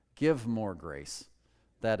give more grace.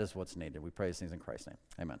 That is what's needed. We pray these things in Christ's name.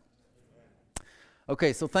 Amen.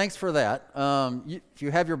 Okay, so thanks for that. If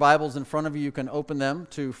you have your Bibles in front of you, you can open them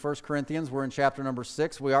to 1 Corinthians. We're in chapter number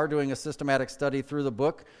 6. We are doing a systematic study through the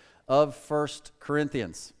book of 1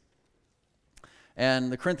 Corinthians.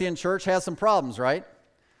 And the Corinthian church has some problems, right?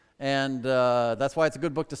 And that's why it's a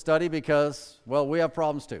good book to study because, well, we have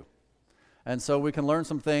problems too. And so we can learn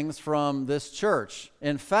some things from this church.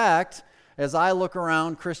 In fact, as I look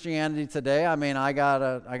around Christianity today, I mean, I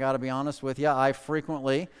gotta be honest with you, I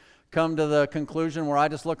frequently come to the conclusion where I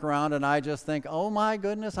just look around and I just think, oh my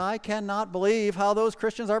goodness, I cannot believe how those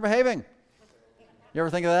Christians are behaving. You ever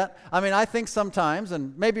think of that? I mean, I think sometimes,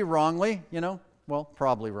 and maybe wrongly, well,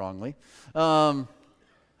 probably wrongly.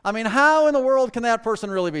 I mean, how in the world can that person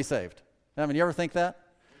really be saved? I mean, you ever think that?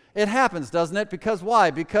 It happens, doesn't it? Because why?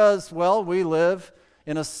 Because, well, we live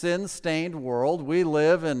in a sin-stained world. We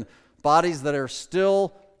live in bodies that are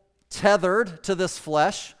still tethered to this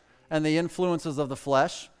flesh and the influences of the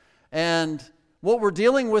flesh. And what we're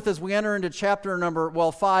dealing with as we enter into chapter number,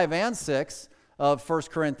 5 and 6 of 1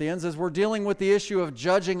 Corinthians is we're dealing with the issue of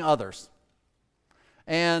judging others.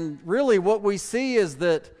 And really what we see is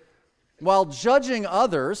that while judging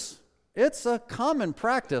others, it's a common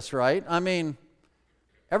practice, right? I mean,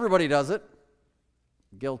 everybody does it.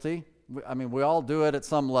 Guilty. I mean, we all do it at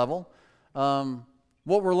some level.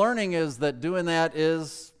 What we're learning is that doing that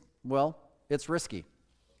is, well, it's risky.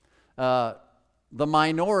 The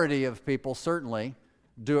minority of people certainly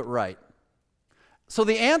do it right. So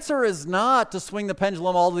the answer is not to swing the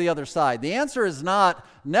pendulum all to the other side. The answer is not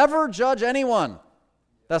never judge anyone.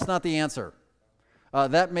 That's not the answer.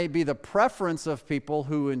 That may be the preference of people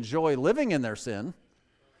who enjoy living in their sin,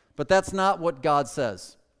 but that's not what God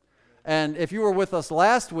says. And if you were with us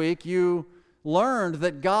last week, you learned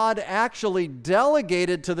that God actually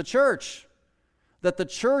delegated to the church, that the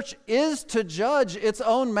church is to judge its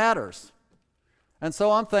own matters. And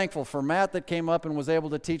so I'm thankful for Matt that came up and was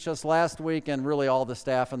able to teach us last week, and really all the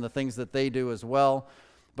staff and the things that they do as well.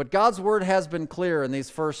 But God's word has been clear in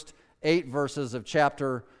these first 8 verses of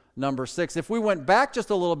chapter number 6. If we went back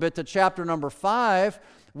just a little bit to chapter number 5,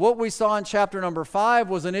 what we saw in chapter number 5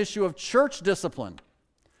 was an issue of church discipline.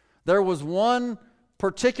 There was one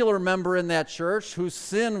particular member in that church whose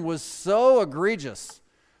sin was so egregious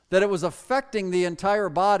that it was affecting the entire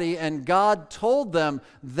body, and God told them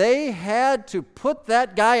they had to put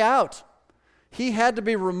that guy out. He had to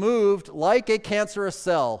be removed like a cancerous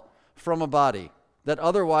cell from a body that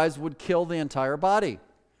otherwise would kill the entire body.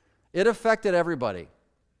 It affected everybody.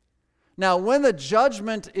 Now, when the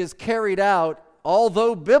judgment is carried out,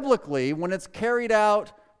 although biblically, when it's carried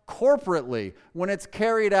out corporately, when it's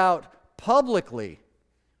carried out publicly,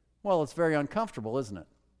 well, it's very uncomfortable, isn't it?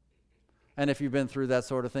 And if you've been through that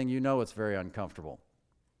sort of thing, you know it's very uncomfortable.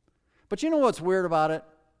 But you know what's weird about it?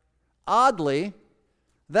 Oddly,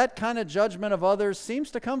 that kind of judgment of others seems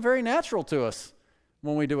to come very natural to us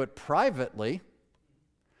when we do it privately.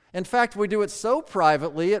 In fact, we do it so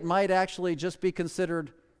privately, it might actually just be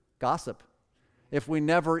considered gossip if we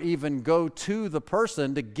never even go to the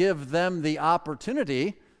person to give them the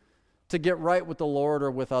opportunity to get right with the Lord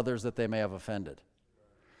or with others that they may have offended.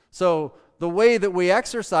 So the way that we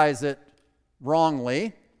exercise it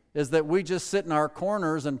wrongly is that we just sit in our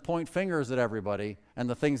corners and point fingers at everybody and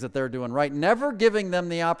the things that they're doing right, never giving them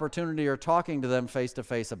the opportunity or talking to them face to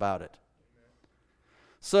face about it.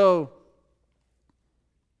 So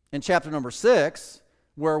in chapter number 6,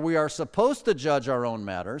 where we are supposed to judge our own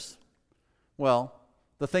matters, well,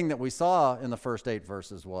 the thing that we saw in the first 8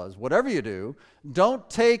 verses was, whatever you do, don't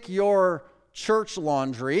take your church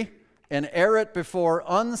laundry and air it before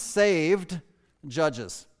unsaved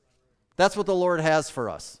judges. That's what the Lord has for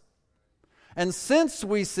us. And since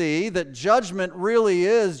we see that judgment really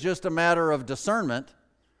is just a matter of discernment,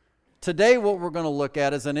 today what we're going to look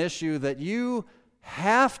at is an issue that you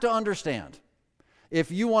have to understand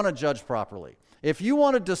if you want to judge properly. If you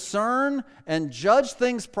want to discern and judge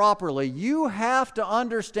things properly, you have to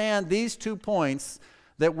understand these 2 points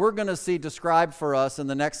that we're going to see described for us in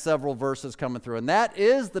the next several verses coming through. And that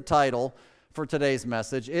is the title for today's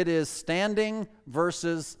message. It is Standing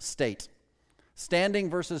versus State. Standing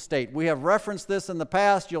versus state. We have referenced this in the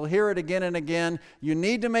past. You'll hear it again and again. You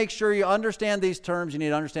need to make sure you understand these terms. You need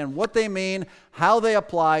to understand what they mean, how they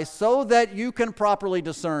apply, so that you can properly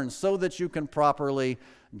discern, so that you can properly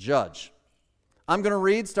judge. I'm going to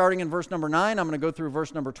read starting in verse number 9. I'm going to go through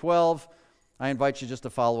verse number 12. I invite you just to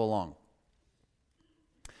follow along.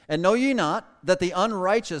 And know ye not that the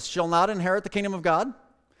unrighteous shall not inherit the kingdom of God?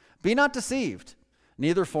 Be not deceived.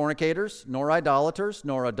 Neither fornicators, nor idolaters,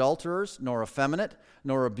 nor adulterers, nor effeminate,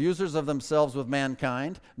 nor abusers of themselves with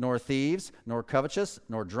mankind, nor thieves, nor covetous,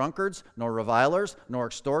 nor drunkards, nor revilers, nor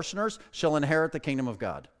extortioners shall inherit the kingdom of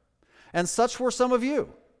God. And such were some of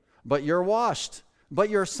you. But you're washed, but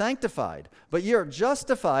you're sanctified, but you're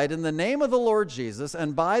justified in the name of the Lord Jesus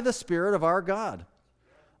and by the Spirit of our God.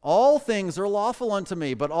 All things are lawful unto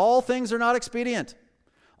me, but all things are not expedient.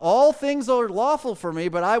 All things are lawful for me,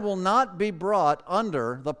 but I will not be brought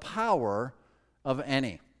under the power of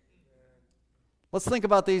any. Let's think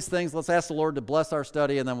about these things. Let's ask the Lord to bless our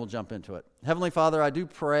study, and then we'll jump into it. Heavenly Father, I do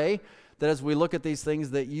pray that as we look at these things,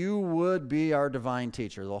 that you would be our divine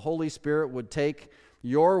teacher. The Holy Spirit would take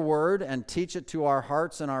your word and teach it to our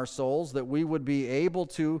hearts and our souls, that we would be able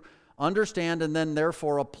to understand and then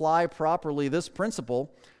therefore apply properly this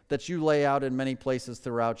principle that you lay out in many places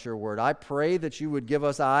throughout your word. I pray that you would give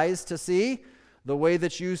us eyes to see the way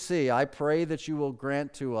that you see. I pray that you will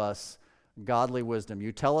grant to us godly wisdom.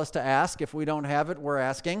 You tell us to ask. If we don't have it, we're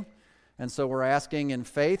asking. And so we're asking in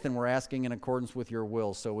faith, and we're asking in accordance with your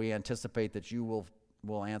will. So we anticipate that you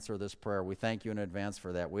will answer this prayer. We thank you in advance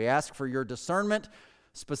for that. We ask for your discernment,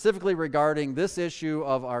 specifically regarding this issue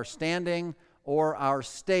of our standing or our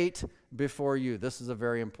state before you. This is a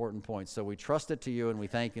very important point. So we trust it to you, and we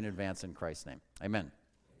thank you in advance in Christ's name. Amen.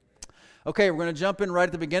 Okay, we're going to jump in right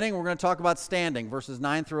at the beginning. We're going to talk about standing, verses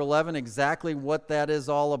 9 through 11, exactly what that is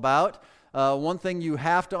all about. One thing you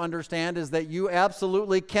have to understand is that you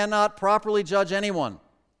absolutely cannot properly judge anyone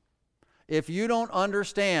if you don't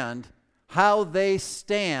understand how they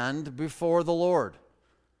stand before the Lord.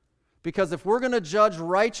 Because if we're going to judge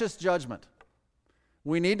righteous judgment,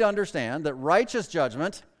 we need to understand that righteous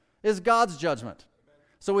judgment is God's judgment.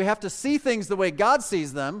 So we have to see things the way God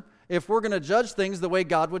sees them if we're going to judge things the way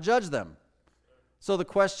God would judge them. So the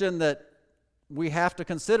question that we have to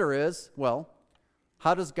consider is, well,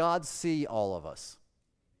 how does God see all of us?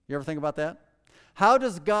 You ever think about that? How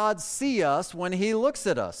does God see us when he looks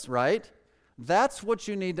at us, right? That's what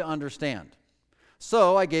you need to understand.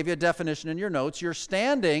 So I gave you a definition in your notes. Your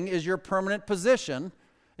standing is your permanent position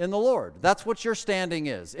in the Lord. That's what your standing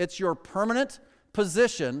is. It's your permanent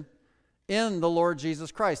position in the Lord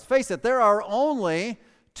Jesus Christ. Face it, there are only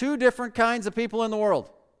two different kinds of people in the world.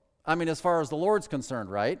 I mean, as far as the Lord's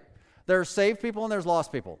concerned, right? There's saved people and there's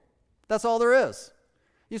lost people. That's all there is.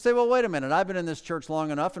 You say, well, wait a minute. I've been in this church long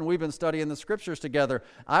enough, and we've been studying the Scriptures together.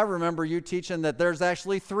 I remember you teaching that there's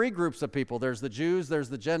actually three groups of people. There's the Jews, there's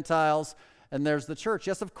the Gentiles, and there's the church.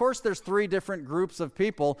 Yes, of course there's three different groups of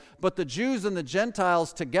people, but the Jews and the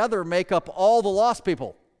Gentiles together make up all the lost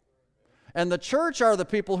people. And the church are the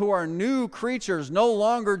people who are new creatures, no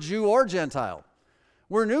longer Jew or Gentile.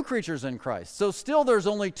 We're new creatures in Christ. So still there's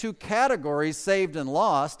only two categories, saved and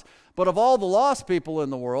lost. But of all the lost people in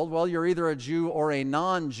the world, well, you're either a Jew or a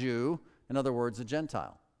non-Jew, in other words, a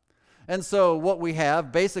Gentile. And so what we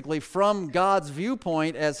have, basically from God's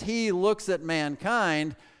viewpoint as he looks at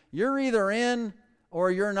mankind, you're either in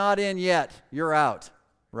or you're not in yet. You're out,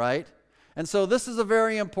 right? And so this is a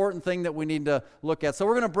very important thing that we need to look at. So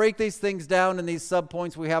we're going to break these things down in these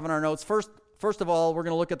subpoints we have in our notes. First of all, we're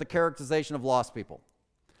going to look at the characterization of lost people.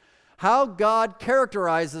 How God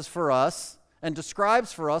characterizes for us and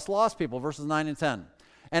describes for us lost people, verses 9 and 10.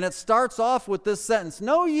 And it starts off with this sentence,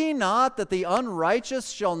 "Know ye not that the unrighteous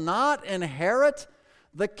shall not inherit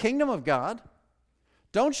the kingdom of God?"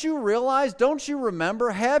 Don't you realize, don't you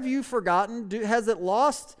remember, have you forgotten, has it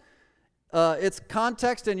lost its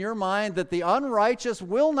context in your mind that the unrighteous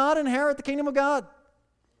will not inherit the kingdom of God?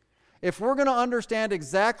 If we're going to understand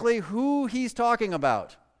exactly who he's talking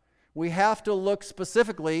about, we have to look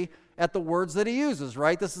specifically at the words that he uses,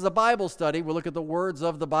 right? This is a Bible study. We look at the words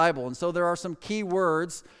of the Bible. And so there are some key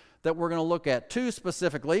words that we're going to look at, two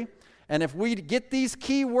specifically. And if we get these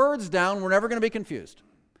key words down, we're never going to be confused.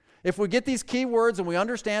 If we get these key words and we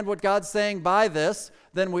understand what God's saying by this,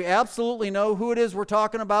 then we absolutely know who it is we're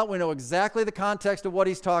talking about. We know exactly the context of what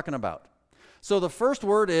he's talking about. So the first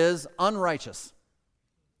word is unrighteous.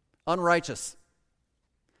 Unrighteous.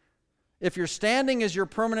 If your standing is your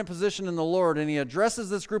permanent position in the Lord, and he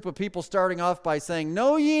addresses this group of people starting off by saying,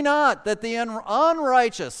 "Know ye not that the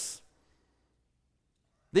unrighteous,"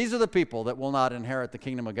 these are the people that will not inherit the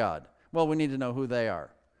kingdom of God. Well, we need to know who they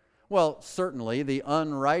are. Well, certainly the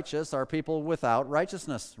unrighteous are people without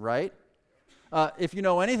righteousness, right? If you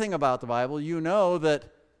know anything about the Bible, you know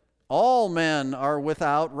that all men are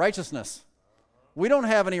without righteousness. We don't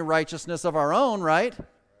have any righteousness of our own, right?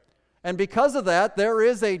 And because of that, there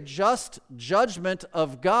is a just judgment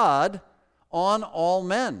of God on all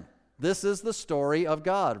men. This is the story of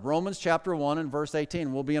God. Romans chapter 1 and verse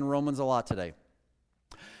 18. We'll be in Romans a lot today.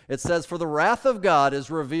 It says, "For the wrath of God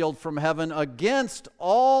is revealed from heaven against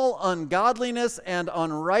all ungodliness and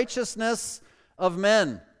unrighteousness of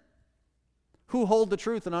men who hold the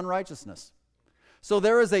truth in unrighteousness." So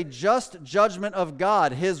there is a just judgment of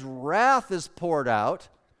God. His wrath is poured out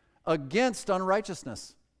against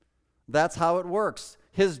unrighteousness. That's how it works.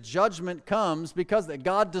 His judgment comes because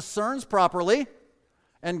God discerns properly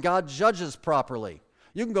and God judges properly.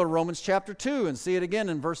 You can go to Romans chapter 2 and see it again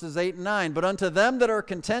in verses 8 and 9. "But unto them that are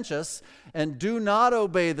contentious and do not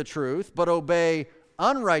obey the truth, but obey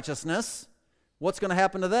unrighteousness," what's going to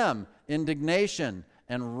happen to them? "Indignation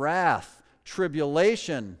and wrath,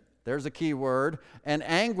 tribulation," there's a key word, "and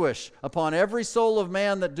anguish upon every soul of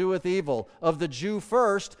man that doeth evil, of the Jew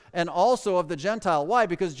first, and also of the Gentile." Why?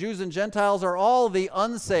 Because Jews and Gentiles are all the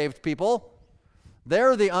unsaved people.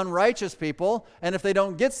 They're the unrighteous people, and if they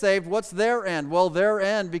don't get saved, what's their end? Well, their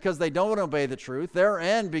end, because they don't obey the truth, their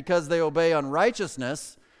end, because they obey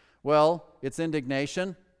unrighteousness, well, it's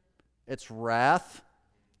indignation, it's wrath,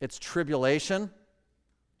 it's tribulation.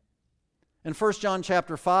 In 1 John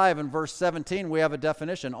chapter 5 and verse 17, we have a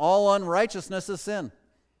definition. All unrighteousness is sin.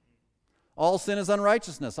 All sin is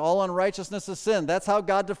unrighteousness. All unrighteousness is sin. That's how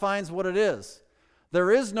God defines what it is.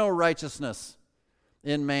 There is no righteousness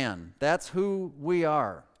in man. That's who we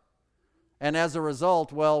are. And as a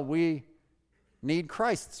result, well, we need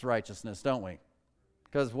Christ's righteousness, don't we?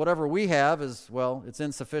 Because whatever we have is, well, it's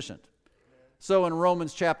insufficient. So in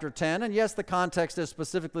Romans chapter 10, and yes, the context is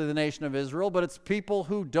specifically the nation of Israel, but it's people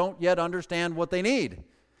who don't yet understand what they need,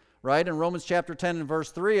 right? In Romans chapter 10 and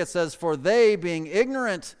verse 3, it says, "For they, being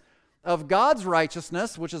ignorant of God's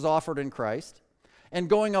righteousness, which is offered in Christ, and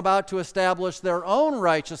going about to establish their own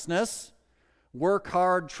righteousness," work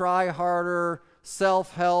hard, try harder,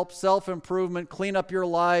 self-help, self-improvement, clean up your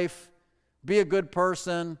life, be a good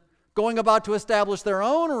person, going about to establish their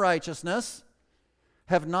own righteousness,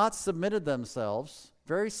 "have not submitted themselves,"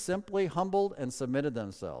 very simply humbled and submitted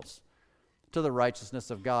themselves "to the righteousness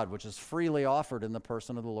of God, which is freely offered in the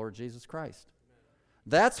person of the Lord Jesus Christ."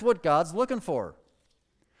 That's what God's looking for.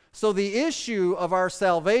 So the issue of our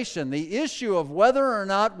salvation, the issue of whether or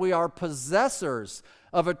not we are possessors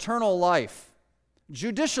of eternal life,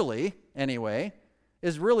 judicially anyway,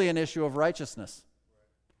 is really an issue of righteousness.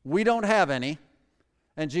 We don't have any,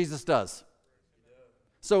 and Jesus does.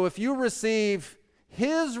 So if you receive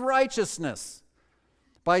His righteousness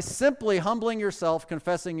by simply humbling yourself,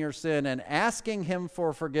 confessing your sin, and asking Him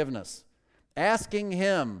for forgiveness, asking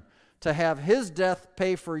Him to have His death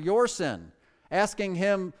pay for your sin, asking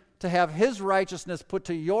Him to have His righteousness put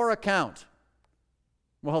to your account,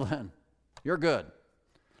 well then, you're good.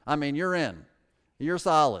 I mean, you're in. You're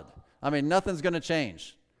solid. I mean, nothing's going to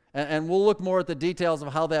change. And we'll look more at the details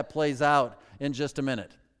of how that plays out in just a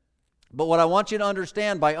minute. But what I want you to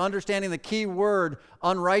understand, by understanding the key word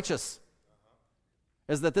unrighteous,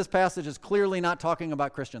 is that this passage is clearly not talking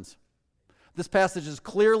about Christians. This passage is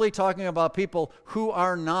clearly talking about people who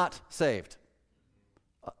are not saved.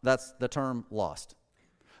 That's the term lost.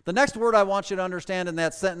 The next word I want you to understand in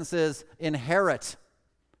that sentence is inherit.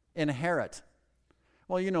 Inherit.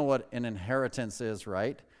 Well, you know what an inheritance is,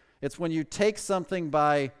 right? It's when you take something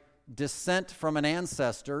by descent from an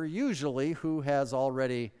ancestor, usually who has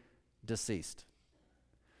already deceased.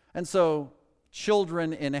 And so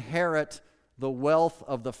children inherit the wealth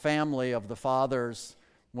of the family of the fathers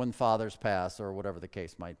when fathers pass, or whatever the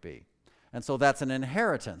case might be. And so that's an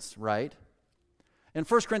inheritance, right? In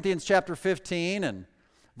 1 Corinthians chapter 15 and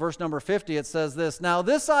verse number 50, it says this, "Now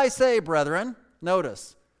this I say, brethren,"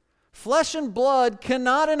 notice, "flesh and blood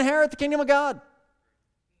cannot inherit the kingdom of God.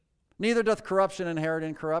 Neither doth corruption inherit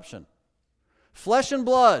incorruption." Flesh and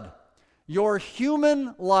blood, your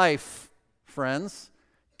human life, friends,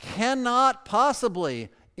 cannot possibly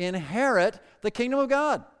inherit the kingdom of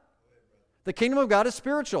God. The kingdom of God is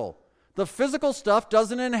spiritual. The physical stuff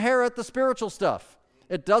doesn't inherit the spiritual stuff.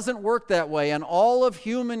 It doesn't work that way, and all of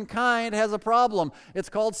humankind has a problem. It's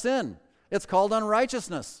called sin. It's called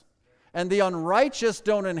unrighteousness. And the unrighteous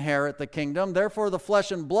don't inherit the kingdom. Therefore, the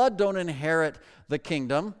flesh and blood don't inherit the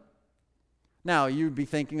kingdom. Now, you'd be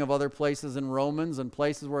thinking of other places in Romans and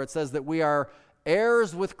places where it says that we are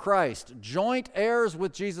heirs with Christ, joint heirs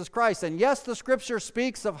with Jesus Christ. And yes, the Scripture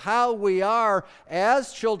speaks of how we are,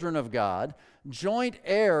 as children of God, joint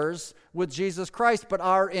heirs with Jesus Christ. But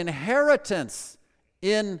our inheritance,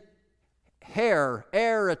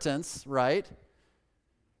 right?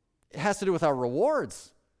 It has to do with our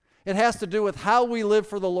rewards. It has to do with how we live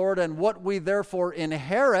for the Lord and what we therefore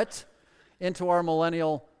inherit into our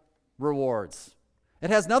millennial rewards. It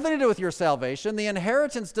has nothing to do with your salvation. The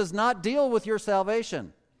inheritance does not deal with your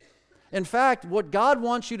salvation. In fact, what God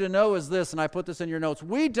wants you to know is this, and I put this in your notes: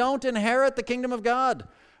 we don't inherit the kingdom of God.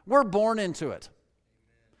 We're born into it.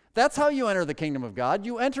 That's how you enter the kingdom of God.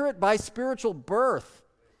 You enter it by spiritual birth.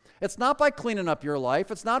 It's not by cleaning up your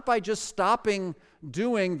life. It's not by just stopping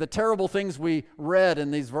doing the terrible things we read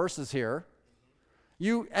in these verses here.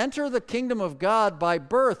 You enter the kingdom of God by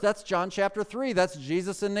birth. That's John chapter 3. That's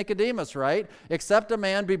Jesus and Nicodemus, right? Except a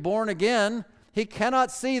man be born again, he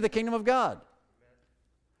cannot see the kingdom of God.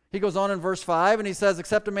 He goes on in verse 5 and he says,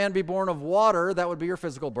 except a man be born of water, that would be your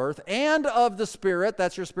physical birth, and of the Spirit,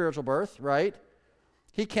 that's your spiritual birth, right?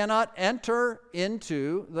 He cannot enter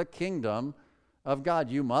into the kingdom of God.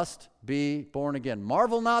 You must be born again.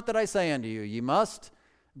 Marvel not that I say unto you, ye must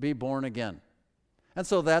be born again. And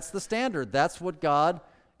so that's the standard. That's what God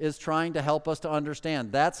is trying to help us to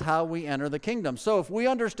understand. That's how we enter the kingdom. So if we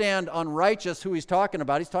understand unrighteous, who he's talking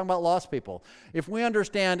about lost people. If we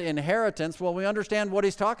understand inheritance, well, we understand what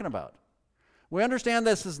he's talking about. We understand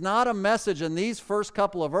this is not a message in these first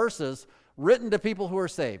couple of verses written to people who are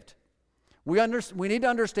saved. We need to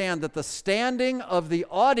understand that the standing of the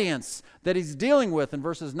audience that he's dealing with in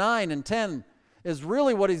verses 9 and 10 is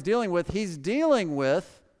really what he's dealing with. He's dealing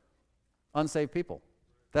with unsaved people.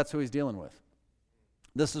 That's who he's dealing with.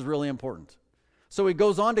 This is really important. So he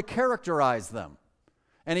goes on to characterize them,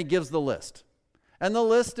 and he gives the list. And the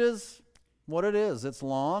list is what it is. It's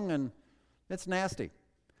long and it's nasty.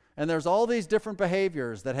 And there's all these different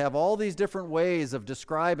behaviors that have all these different ways of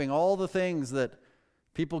describing all the things that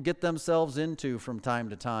people get themselves into from time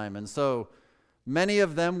to time. And so many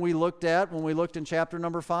of them we looked at when we looked in chapter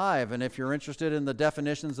number 5. And if you're interested in the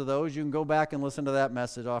definitions of those, you can go back and listen to that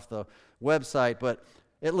message off the website. But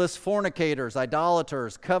it lists fornicators,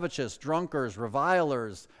 idolaters, covetous, drunkards,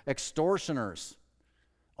 revilers, extortioners.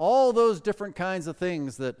 All those different kinds of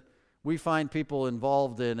things that we find people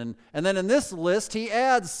involved in. And then in this list, he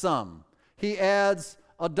adds some. He adds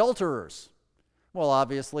adulterers. Well,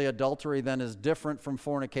 obviously, adultery then is different from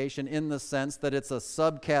fornication in the sense that it's a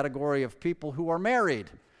subcategory of people who are married.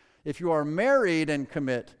 If you are married and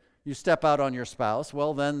you step out on your spouse,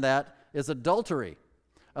 well, then that is adultery.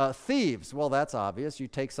 Thieves, well, that's obvious. You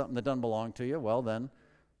take something that doesn't belong to you, well, then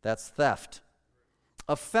that's theft.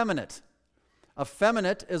 Effeminate.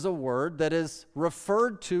 Effeminate is a word that is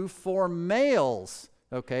referred to for males.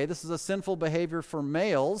 Okay, this is a sinful behavior for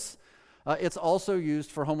males. It's also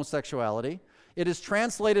used for homosexuality. It is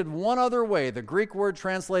translated one other way. The Greek word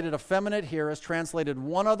translated effeminate here is translated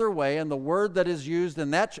one other way, and the word that is used in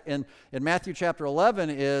Matthew chapter 11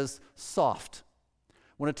 is soft.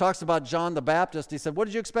 When it talks about John the Baptist, he said, what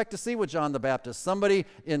did you expect to see with John the Baptist? Somebody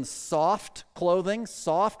in soft clothing,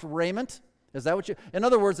 soft raiment? Is that what you... In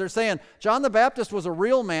other words, they're saying, John the Baptist was a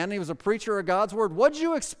real man. He was a preacher of God's word. What did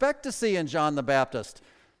you expect to see in John the Baptist?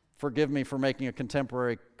 Forgive me for making a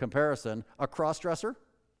contemporary comparison. A cross-dresser?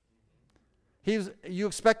 You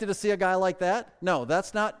expected to see a guy like that? No,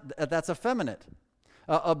 that's effeminate.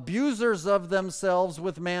 Abusers of themselves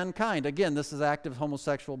with mankind. Again, this is active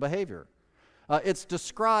homosexual behavior. It's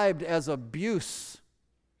described as abuse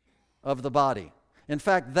of the body. In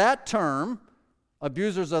fact, that term,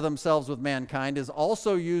 abusers of themselves with mankind, is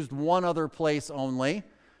also used one other place only,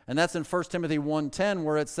 and that's in 1 Timothy 1:10,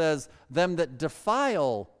 where it says, them that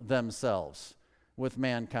defile themselves with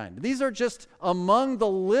mankind. These are just among the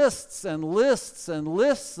lists and lists and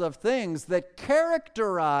lists of things that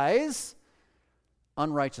characterize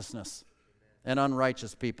unrighteousness and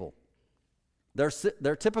unrighteous people.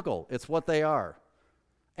 They're typical. It's what they are.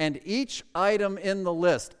 And each item in the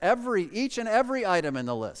list, each and every item in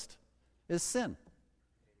the list is sin.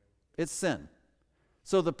 It's sin.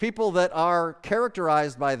 So the people that are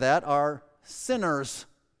characterized by that are sinners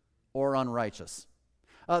or unrighteous.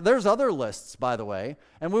 There's other lists, by the way,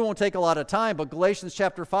 and we won't take a lot of time, but Galatians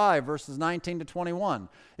chapter 5, verses 19 to 21.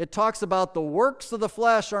 It talks about the works of the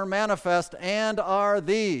flesh are manifest and are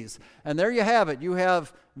these. And there you have it. You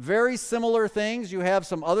have very similar things. You have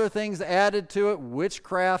some other things added to it: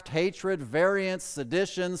 witchcraft, hatred, variance,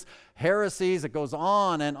 seditions, heresies. It goes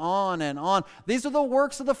on and on and on. These are the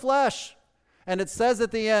works of the flesh. And it says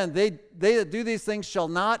at the end, they that do these things shall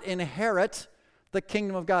not inherit the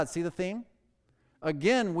kingdom of God. See the theme?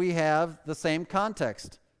 Again, we have the same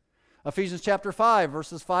context. Ephesians chapter 5,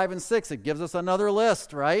 verses 5 and 6, it gives us another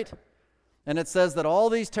list, right? And it says that all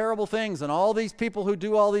these terrible things and all these people who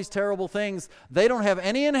do all these terrible things, they don't have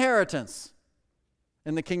any inheritance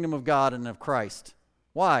in the kingdom of God and of Christ.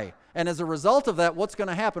 Why? And as a result of that, what's going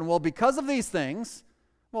to happen? Well, because of these things,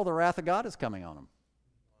 well, the wrath of God is coming on them.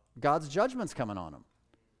 God's judgment's coming on them.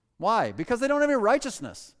 Why? Because they don't have any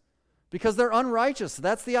righteousness. Because they're unrighteous.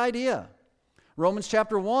 That's the idea. Romans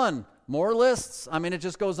chapter 1, More lists. I mean, it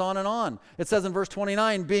just goes on and on. It says in verse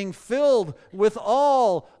 29, being filled with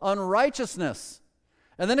all unrighteousness.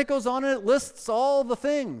 And then it goes on and it lists all the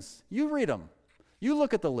things. You read them. You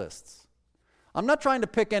look at the lists. I'm not trying to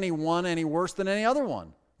pick any one any worse than any other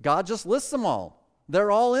one. God just lists them all.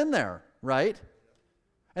 They're all in there, right?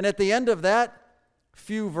 And at the end of that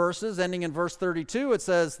few verses, ending in verse 32, it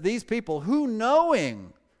says, these people who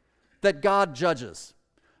knowing that God judges,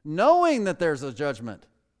 knowing that there's a judgment,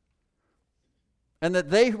 and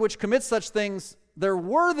that they which commit such things, they're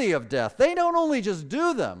worthy of death. They don't only just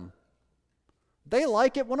do them, they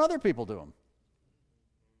like it when other people do them.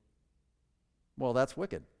 Well, that's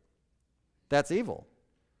wicked. That's evil.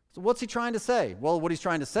 So what's he trying to say? Well, what he's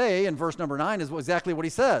trying to say in verse number 9 is exactly what he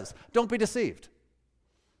says. Don't be deceived.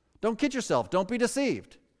 Don't kid yourself. Don't be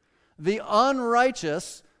deceived. The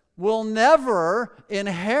unrighteous will never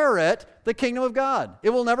inherit the kingdom of God.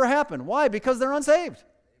 It will never happen. Why? Because they're unsaved. Amen.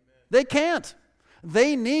 They can't.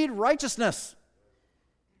 They need righteousness.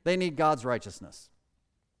 They need God's righteousness.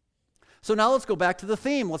 So now let's go back to the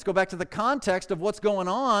theme. Let's go back to the context of what's going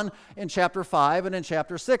on in chapter 5 and in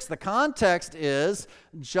chapter 6. The context is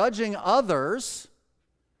judging others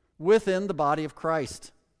within the body of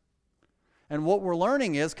Christ. And what we're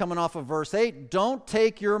learning is, coming off of verse 8, don't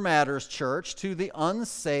take your matters, church, to the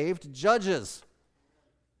unsaved judges.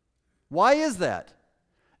 Why is that?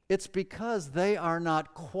 It's because they are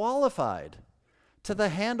not qualified to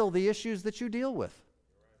handle the issues that you deal with.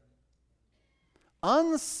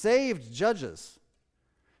 Unsaved judges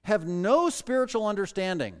have no spiritual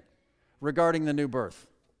understanding regarding the new birth.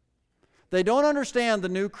 They don't understand the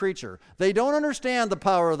new creature. They don't understand the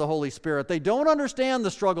power of the Holy Spirit. They don't understand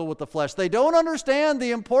the struggle with the flesh. They don't understand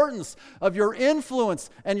the importance of your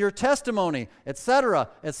influence and your testimony, etc.,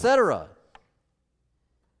 etc.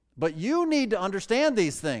 But you need to understand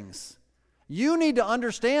these things. You need to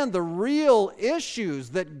understand the real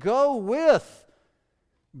issues that go with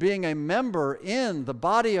being a member in the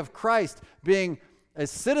body of Christ, being a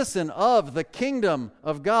citizen of the kingdom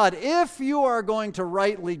of God, if you are going to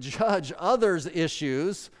rightly judge others'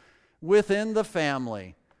 issues within the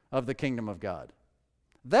family of the kingdom of God.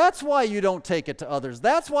 That's why you don't take it to others.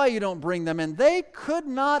 That's why you don't bring them in. They could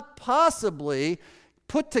not possibly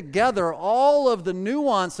put together all of the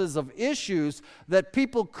nuances of issues that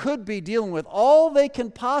people could be dealing with. All they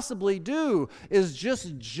can possibly do is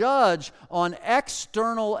just judge on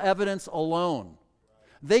external evidence alone.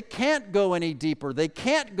 They can't go any deeper. They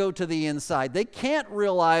can't go to the inside. They can't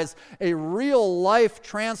realize a real life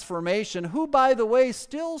transformation, who, by the way,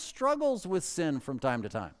 still struggles with sin from time to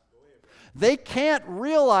time. They can't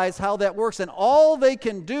realize how that works, and all they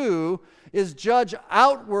can do is judge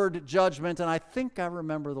outward judgment, and I think I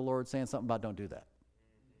remember the Lord saying something about don't do that.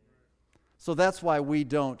 So that's why we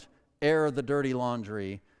don't air the dirty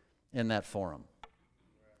laundry in that forum.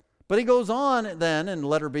 But he goes on then in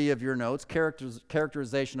letter B of your notes,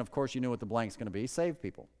 characterization, of course you knew what the blank's going to be, save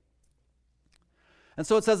people. And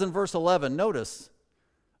so it says in verse 11, notice,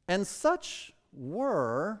 and such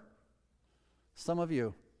were some of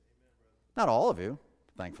you. Not all of you,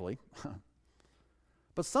 thankfully.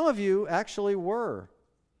 But some of you actually were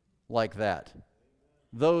like that.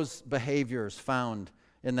 Those behaviors found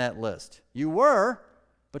in that list. You were,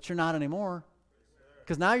 but you're not anymore.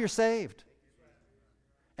 Because now you're saved.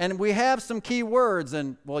 And we have some key words,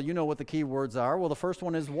 and, well, you know what the key words are. Well, the first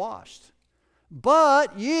one is washed.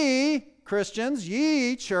 But ye, Christians,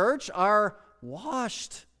 ye, church, are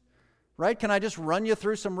washed. Right? Can I just run you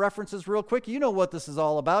through some references real quick? You know what this is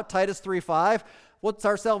all about. Titus 3:5. What's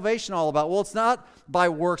our salvation all about? Well, it's not by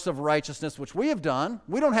works of righteousness, which we have done.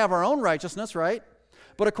 We don't have our own righteousness, right?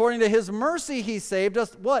 But according to his mercy, he saved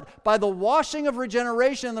us, what? By the washing of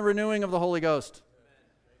regeneration and the renewing of the Holy Ghost.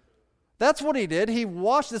 That's what he did. He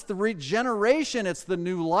washed us, the regeneration. It's the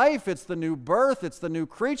new life. It's the new birth. It's the new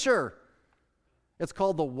creature. It's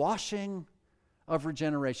called the washing of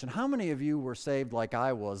regeneration. How many of you were saved like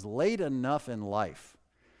I was, late enough in life,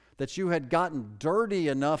 that you had gotten dirty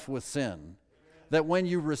enough with sin, that when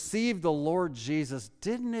you received the Lord Jesus,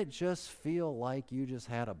 didn't it just feel like you just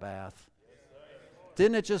had a bath?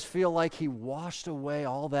 Didn't it just feel like he washed away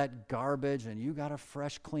all that garbage and you got a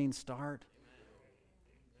fresh, clean start?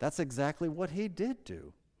 That's exactly what he did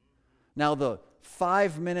do. Now, the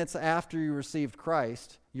 5 minutes after you received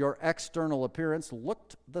Christ, your external appearance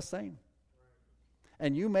looked the same.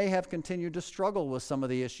 And you may have continued to struggle with some of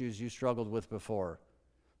the issues you struggled with before.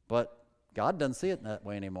 But God doesn't see it that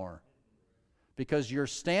way anymore. Because your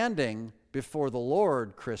standing before the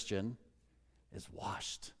Lord, Christian, is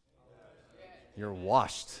washed. You're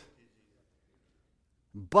washed.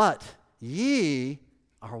 But ye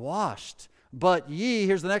are washed. But ye,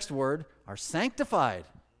 here's the next word, are sanctified.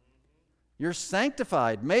 You're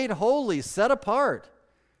sanctified, made holy, set apart.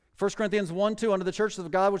 1 Corinthians 1:2, unto the church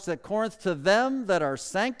of God which is at Corinth, to them that are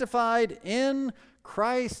sanctified in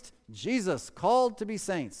Christ Jesus, called to be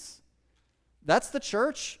saints. That's the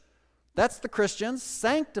church. That's the Christians,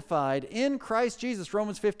 sanctified in Christ Jesus.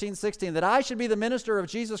 Romans 15:16, that I should be the minister of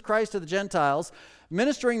Jesus Christ to the Gentiles,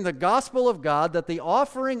 ministering the gospel of God, that the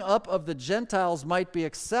offering up of the Gentiles might be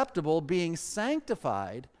acceptable, being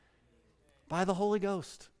sanctified by the Holy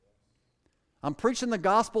Ghost. I'm preaching the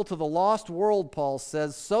gospel to the lost world, Paul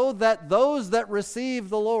says, so that those that receive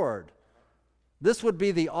the Lord, this would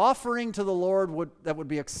be the offering to the Lord that would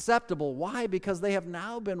be acceptable. Why? Because they have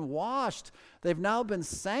now been washed. They've now been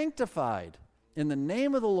sanctified in the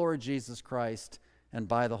name of the Lord Jesus Christ and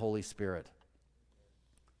by the Holy Spirit.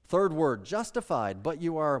 Third word, justified. But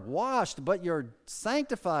you are washed, but you're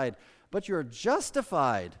sanctified, but you're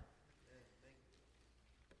justified.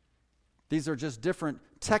 These are just different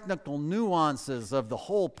technical nuances of the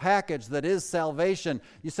whole package that is salvation.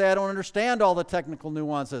 You say, I don't understand all the technical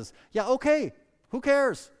nuances. Yeah, okay. Who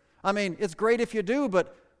cares? I mean, it's great if you do,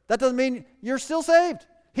 but that doesn't mean you're still saved.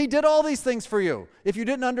 He did all these things for you. If you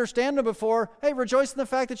didn't understand them before, hey, rejoice in the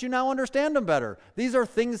fact that you now understand them better. These are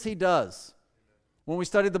things he does. When we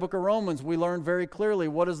studied the book of Romans, we learned very clearly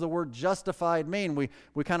what does the word justified mean.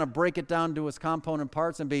 We kind of break it down to its component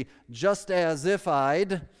parts and be just as if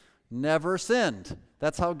I'd never sinned.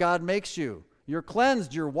 That's how God makes you. You're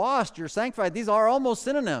cleansed, you're washed, you're sanctified. These are almost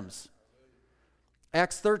synonyms.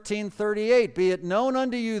 Acts 13:38, be it known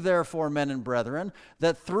unto you, therefore, men and brethren,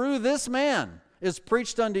 that through this man is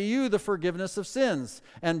preached unto you the forgiveness of sins,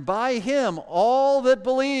 and by him all that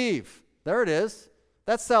believe. There it is.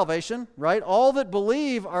 That's salvation, right? All that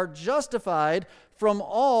believe are justified from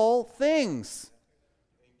all things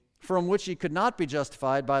from which ye could not be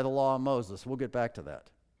justified by the law of Moses. We'll get back to that.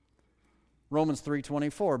 Romans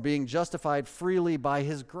 3:24, being justified freely by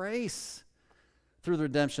his grace through the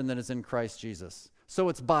redemption that is in Christ Jesus. So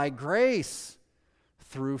it's by grace,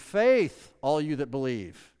 through faith, all you that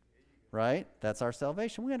believe, right? That's our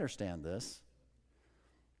salvation. We understand this.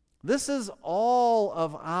 This is all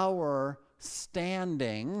of our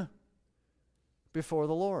standing before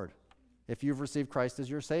the Lord. If you've received Christ as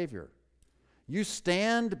your Savior, you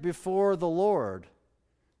stand before the Lord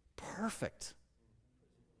perfect,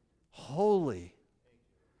 holy,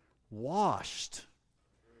 washed,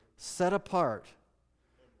 set apart,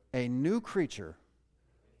 a new creature,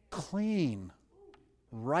 clean,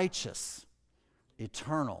 righteous,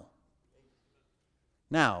 eternal.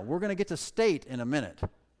 Now, we're going to get to state in a minute.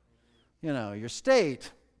 You know, your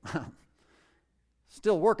state,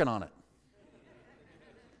 still working on it.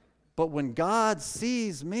 But when God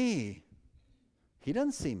sees me, he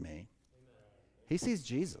doesn't see me. He sees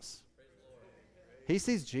Jesus. He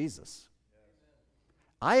sees Jesus.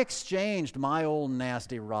 I exchanged my old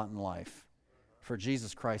nasty, rotten life for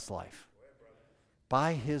Jesus Christ's life.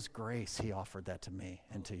 By his grace, he offered that to me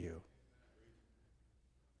and to you.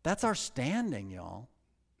 That's our standing, y'all.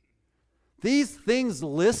 These things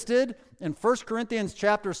listed in 1 Corinthians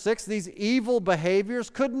chapter 6, these evil behaviors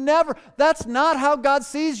could never, that's not how God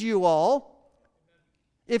sees you all.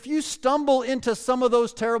 If you stumble into some of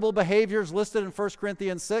those terrible behaviors listed in 1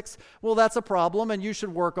 Corinthians 6, well, that's a problem and you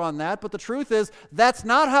should work on that. But the truth is, that's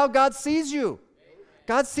not how God sees you.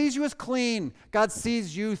 God sees you as clean. God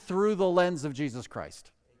sees you through the lens of Jesus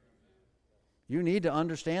Christ. You need to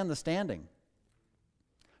understand the standing.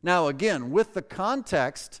 Now, again, with the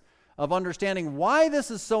context of understanding why this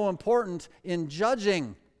is so important in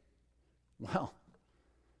judging, well,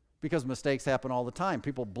 because mistakes happen all the time.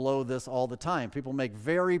 People blow this all the time. People make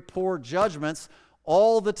very poor judgments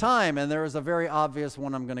all the time, and there is a very obvious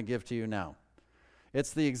one I'm going to give to you now.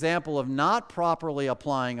 It's the example of not properly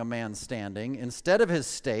applying a man's standing instead of his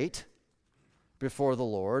state before the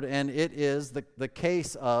Lord, and it is the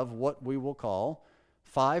case of what we will call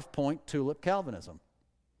 5-point tulip Calvinism.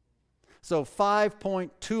 So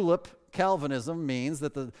 5-point tulip Calvinism means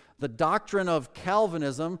that the doctrine of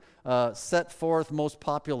Calvinism set forth most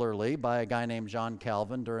popularly by a guy named John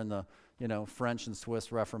Calvin during the French and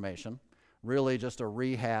Swiss Reformation, really just a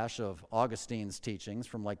rehash of Augustine's teachings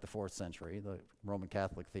from like the 4th century, the Roman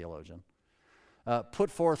Catholic theologian,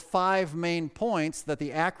 put forth 5 main points that the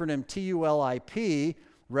acronym TULIP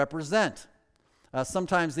represent.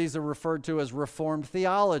 Sometimes these are referred to as Reformed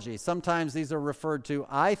theology. Sometimes these are referred to,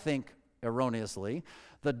 I think, erroneously,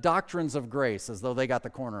 the doctrines of grace, as though they got the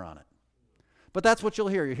corner on it. But that's what you'll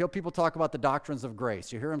hear. You hear people talk about the doctrines of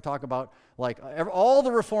grace. You hear them talk about, like, all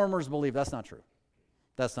the reformers believe. That's not true.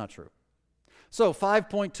 That's not true. So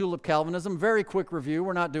 5-point tulip Calvinism, very quick review.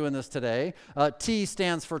 We're not doing this today. T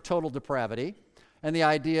stands for total depravity, and the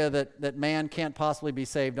idea that man can't possibly be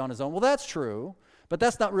saved on his own. Well, that's true, but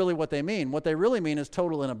that's not really what they mean. What they really mean is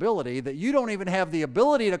total inability, that you don't even have the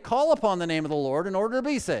ability to call upon the name of the Lord in order to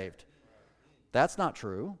be saved. That's not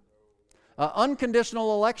true.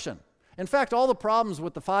 Unconditional election. In fact, all the problems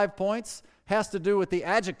with the 5 points has to do with the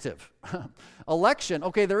adjective. Election,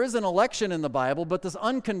 okay, there is an election in the Bible, but this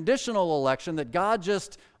unconditional election that God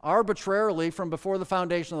just arbitrarily from before the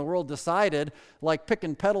foundation of the world decided, like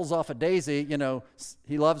picking petals off a daisy,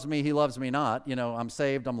 he loves me not, I'm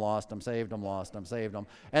saved, I'm lost, I'm saved, I'm lost, I'm saved,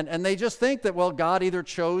 and they just think that, well, God either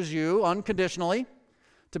chose you unconditionally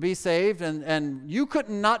to be saved, and you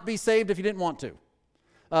couldn't not be saved if you didn't want to.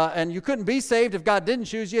 And you couldn't be saved if God didn't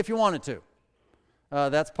choose you if you wanted to.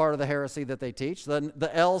 That's part of the heresy that they teach. The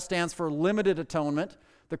L stands for limited atonement,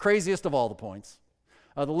 the craziest of all the points.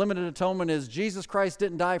 The limited atonement is Jesus Christ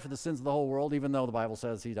didn't die for the sins of the whole world, even though the Bible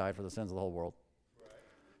says he died for the sins of the whole world. Right.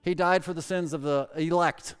 He died for the sins of the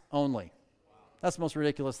elect only. Wow. That's the most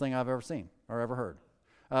ridiculous thing I've ever seen or ever heard.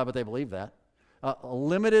 But they believe that. A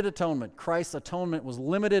limited atonement. Christ's atonement was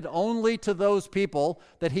limited only to those people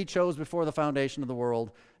that he chose before the foundation of the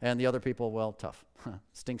world, and the other people, well, tough.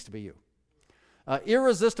 Stinks to be you.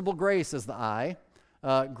 Irresistible grace is the I.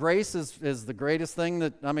 Grace is the greatest thing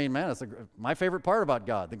that, it's my favorite part about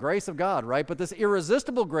God, the grace of God, right? But this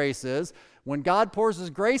irresistible grace is when God pours his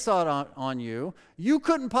grace out on you, you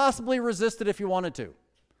couldn't possibly resist it if you wanted to.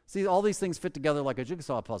 See, all these things fit together like a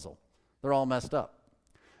jigsaw puzzle. They're all messed up.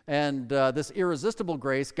 And this irresistible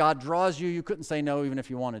grace, God draws you, you couldn't say no even if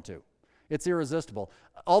you wanted to. It's irresistible.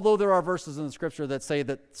 Although there are verses in the Scripture that say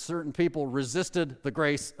that certain people resisted the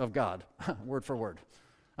grace of God, word for word.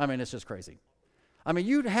 It's just crazy.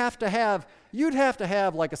 You'd have to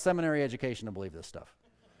have like a seminary education to believe this stuff.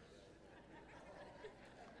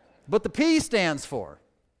 But the P stands for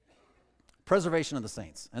preservation of the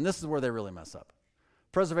saints. And this is where they really mess up.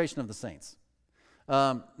 Preservation of the saints.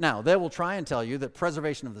 Now, they will try and tell you that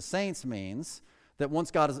preservation of the saints means that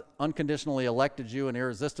once God has unconditionally elected you and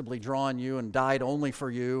irresistibly drawn you and died only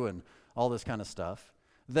for you and all this kind of stuff,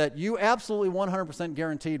 that you absolutely 100%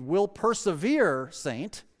 guaranteed will persevere,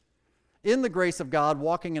 saint, in the grace of God,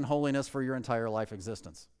 walking in holiness for your entire life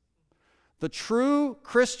existence. The true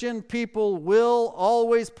Christian people will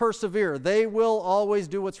always persevere. They will always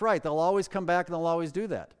do what's right. They'll always come back and they'll always do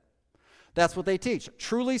that. That's what they teach.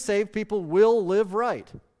 Truly saved people will live right.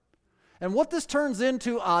 And what this turns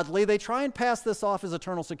into, oddly, they try and pass this off as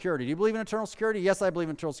eternal security. Do you believe in eternal security? Yes, I believe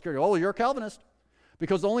in eternal security. Oh, well, you're a Calvinist.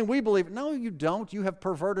 Because only we believe it. No, you don't. You have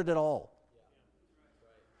perverted it all.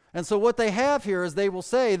 And so what they have here is they will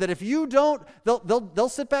say that if you don't, they'll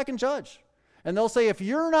sit back and judge. And they'll say, if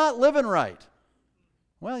you're not living right,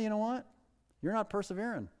 well, you know what? You're not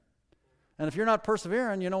persevering. And if you're not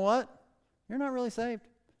persevering, you know what? You're not really saved.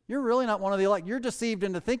 You're really not one of the elect. You're deceived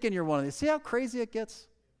into thinking you're one of these. See how crazy it gets?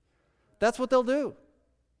 That's what they'll do.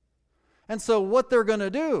 And so what they're going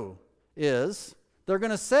to do is they're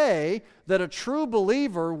going to say that a true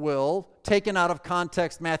believer will, taken out of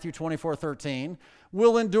context Matthew 24:13,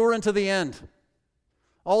 will endure unto the end.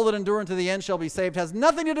 All that endure unto the end shall be saved. Has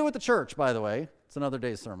nothing to do with the church, by the way. It's another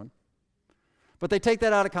day's sermon. But they take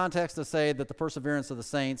that out of context to say that the perseverance of the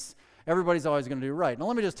saints, everybody's always going to do right. Now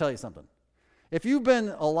let me just tell you something. If you've been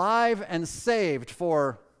alive and saved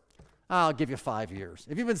for, I'll give you 5 years.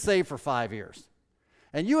 If you've been saved for 5 years,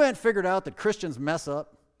 and you ain't figured out that Christians mess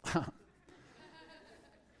up,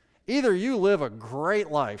 either you live a great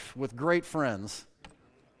life with great friends,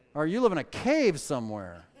 or you live in a cave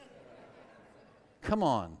somewhere. Come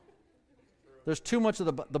on. There's too much of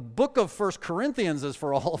the book of 1 Corinthians is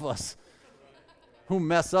for all of us who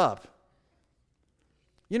mess up.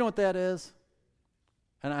 You know what that is?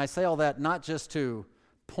 And I say all that not just to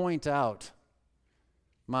point out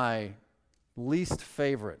my least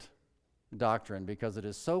favorite doctrine, because it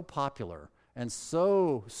is so popular and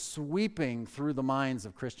so sweeping through the minds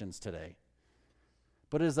of Christians today.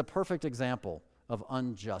 But it is a perfect example of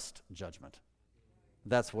unjust judgment.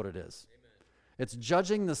 That's what it is. Amen. It's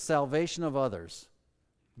judging the salvation of others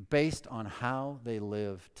based on how they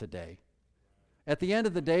live today. At the end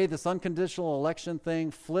of the day, this unconditional election thing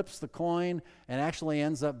flips the coin and actually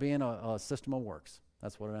ends up being a system of works.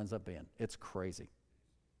 That's what it ends up being. It's crazy.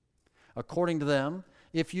 According to them,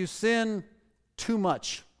 if you sin too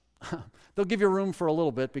much, they'll give you room for a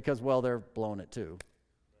little bit because, well, they're blowing it too.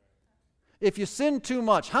 If you sin too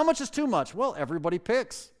much, how much is too much? Well, everybody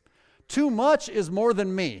picks. Too much is more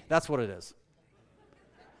than me. That's what it is.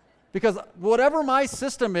 Because whatever my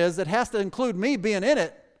system is, it has to include me being in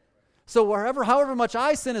it. So however much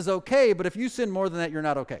I sin is okay, but if you sin more than that, you're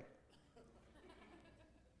not okay.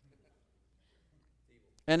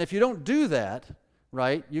 And if you don't do that,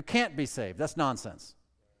 right, you can't be saved. That's nonsense.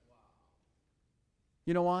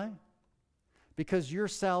 You know why? Because your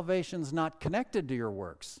salvation's not connected to your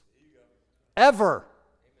works. Ever.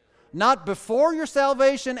 Not before your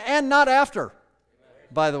salvation and not after,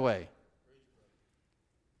 by the way.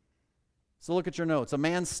 So look at your notes. A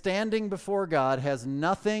man standing before God has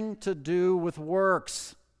nothing to do with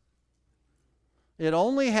works. It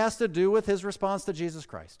only has to do with his response to Jesus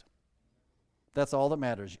Christ. That's all that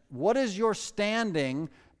matters. What is your standing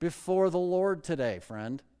before the Lord today,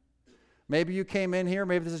 friend? Maybe you came in here,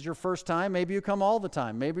 maybe this is your first time, maybe you come all the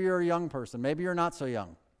time, maybe you're a young person, maybe you're not so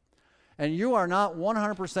young. And you are not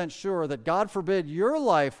 100% sure that, God forbid, your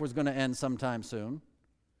life was going to end sometime soon.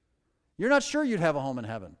 You're not sure you'd have a home in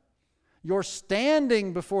heaven. Your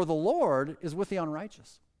standing before the Lord is with the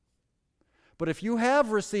unrighteous. But if you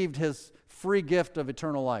have received his free gift of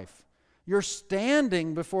eternal life, your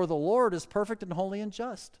standing before the Lord is perfect and holy and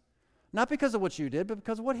just. Not because of what you did, but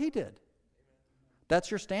because of what he did.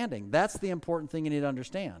 That's your standing. That's the important thing you need to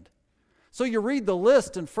understand. So you read the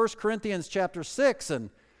list in 1 Corinthians chapter 6,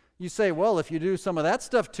 and you say, well, if you do some of that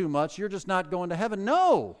stuff too much, you're just not going to heaven.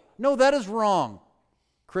 No, that is wrong.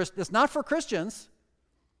 It's not for Christians.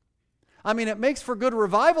 I mean, it makes for good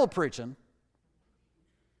revival preaching,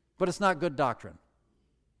 but it's not good doctrine.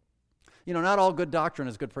 You know, not all good doctrine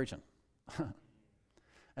is good preaching.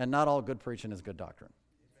 And not all good preaching is good doctrine.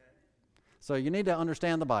 So you need to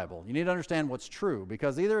understand the Bible. You need to understand what's true,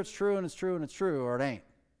 because either it's true and it's true and it's true, or it ain't.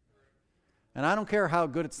 And I don't care how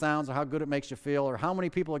good it sounds or how good it makes you feel or how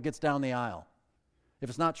many people it gets down the aisle. If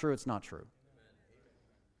it's not true, it's not true.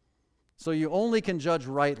 So you only can judge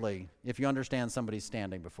rightly if you understand somebody's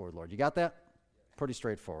standing before the Lord. You got that? Pretty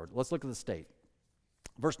straightforward. Let's look at the state.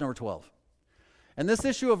 Verse number 12. And this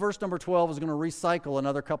issue of verse number 12 is going to recycle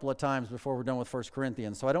another couple of times before we're done with 1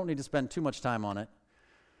 Corinthians, so I don't need to spend too much time on it.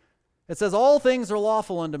 It says, all things are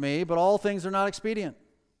lawful unto me, but all things are not expedient.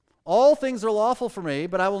 All things are lawful for me,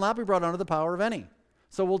 but I will not be brought under the power of any.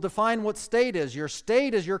 So we'll define what state is. Your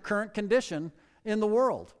state is your current condition in the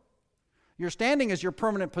world. Your standing is your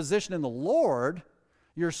permanent position in the Lord.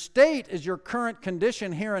 Your state is your current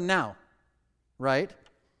condition here and now, right?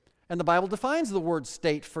 And the Bible defines the word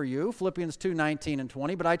state for you, Philippians 2:19 and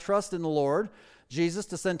 20. But I trust in the Lord Jesus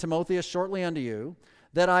to send Timotheus shortly unto you,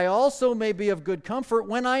 that I also may be of good comfort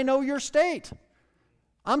when I know your state.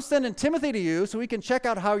 I'm sending Timothy to you so he can check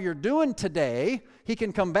out how you're doing today. He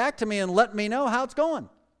can come back to me and let me know how it's going.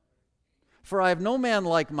 For I have no man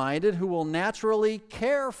like-minded who will naturally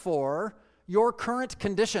care for your current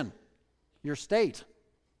condition, your state.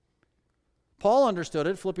 Paul understood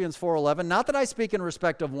it, Philippians 4:11, not that I speak in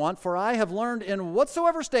respect of want, for I have learned in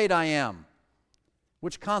whatsoever state I am,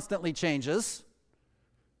 which constantly changes,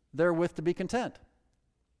 therewith to be content.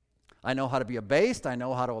 I know how to be abased, I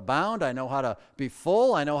know how to abound, I know how to be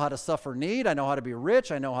full, I know how to suffer need, I know how to be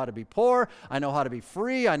rich, I know how to be poor, I know how to be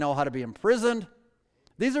free, I know how to be imprisoned.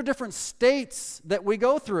 These are different states that we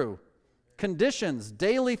go through, conditions,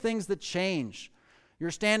 daily things that change. Your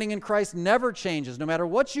standing in Christ never changes, no matter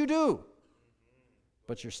what you do.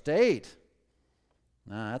 But your state,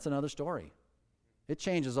 that's another story. It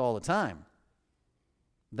changes all the time.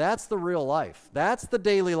 That's the real life. That's the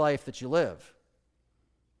daily life that you live.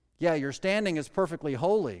 Yeah, your standing is perfectly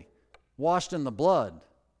holy, washed in the blood.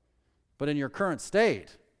 But in your current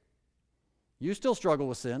state, you still struggle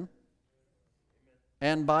with sin.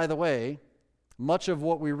 And by the way, much of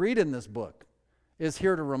what we read in this book is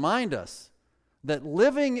here to remind us that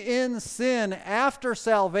living in sin after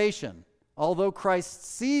salvation, although Christ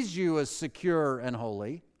sees you as secure and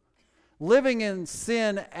holy, living in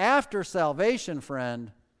sin after salvation,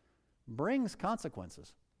 friend, brings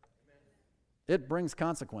consequences. It brings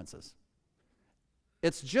consequences.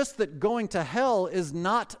 It's just that going to hell is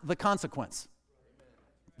not the consequence.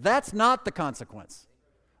 That's not the consequence.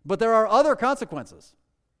 But there are other consequences.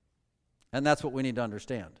 And that's what we need to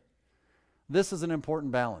understand. This is an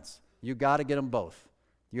important balance. You got to get them both.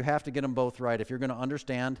 You have to get them both right if you're going to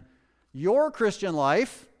understand your Christian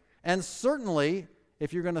life, and certainly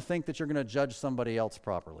if you're going to think that you're going to judge somebody else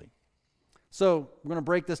properly. So we're going to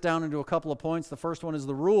break this down into a couple of points. The first one is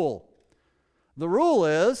the rule. The rule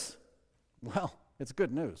is, well, it's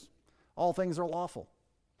good news. All things are lawful.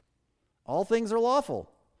 All things are lawful.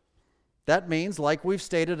 That means, like we've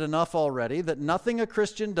stated enough already, that nothing a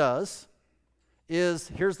Christian does is,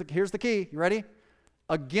 here's the key, you ready?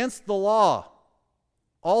 Against the law.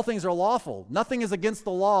 All things are lawful. Nothing is against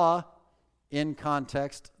the law, in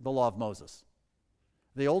context, the law of Moses.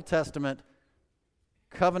 The Old Testament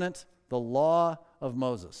covenant The law of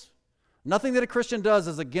Moses. Nothing that a Christian does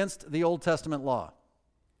is against the Old Testament law.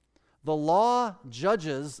 The law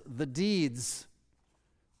judges the deeds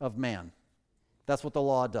of man. That's what the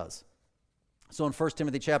law does. So in 1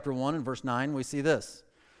 Timothy chapter 1 and verse 9, we see this.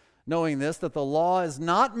 Knowing this, that the law is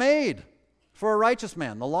not made for a righteous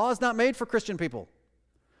man. The law is not made for Christian people,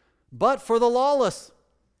 but for the lawless.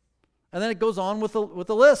 And then it goes on with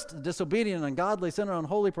the list. Disobedient, ungodly, sinner,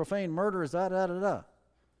 unholy, profane, murderers, da.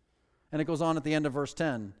 And it goes on at the end of verse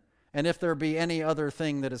 10. And if there be any other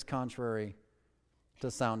thing that is contrary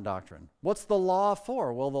to sound doctrine. What's the law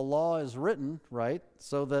for? Well, the law is written, right,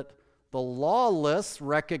 so that the lawless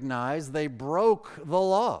recognize they broke the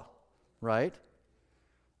law, right?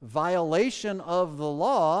 Violation of the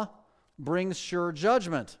law brings sure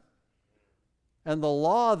judgment. And the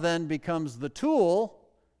law then becomes the tool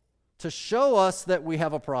to show us that we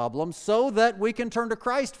have a problem so that we can turn to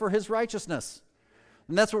Christ for his righteousness.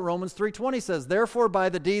 And that's what Romans 3:20 says. Therefore, by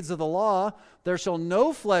the deeds of the law, there shall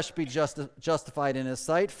no flesh be justified in his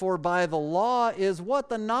sight. For by the law is what?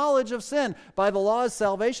 The knowledge of sin. By the law is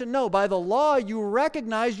salvation? No, by the law you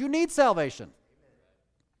recognize you need salvation.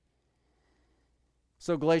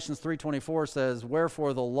 So Galatians 3:24 says,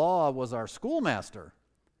 wherefore the law was our schoolmaster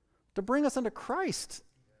to bring us unto Christ,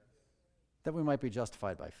 that we might be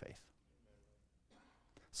justified by faith.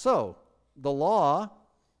 So, the law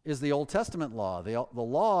is the Old Testament law. The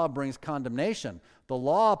law brings condemnation. The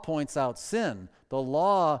law points out sin. The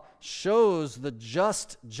law shows the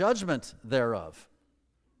just judgment thereof.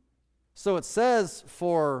 So it says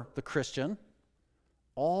for the Christian,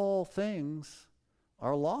 all things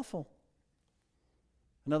are lawful.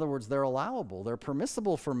 In other words, they're allowable. They're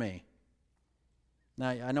permissible for me. Now,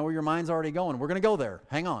 I know where your mind's already going. We're going to go there.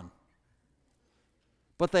 Hang on.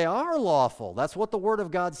 But they are lawful. That's what the Word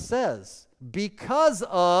of God says. Because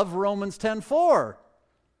of Romans 10:4.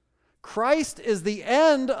 Christ is the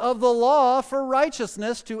end of the law for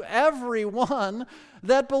righteousness to everyone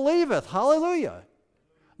that believeth. Hallelujah.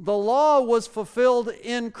 The law was fulfilled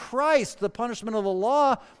in Christ. The punishment of the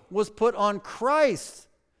law was put on Christ.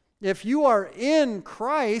 If you are in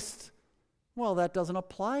Christ, well, that doesn't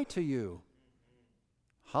apply to you.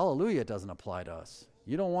 Hallelujah, it doesn't apply to us.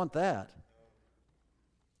 You don't want that.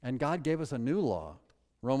 And God gave us a new law.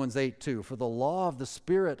 Romans 8:2. For the law of the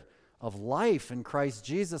Spirit of life in Christ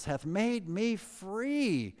Jesus hath made me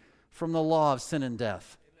free from the law of sin and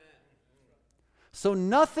death. Amen. So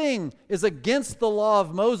nothing is against the law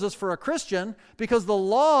of Moses for a Christian because the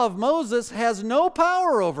law of Moses has no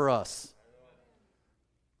power over us.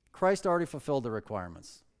 Christ already fulfilled the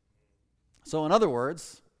requirements. So in other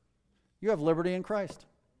words, you have liberty in Christ.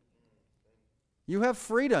 You have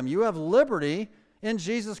freedom. You have liberty in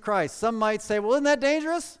Jesus Christ. Some might say, well, isn't that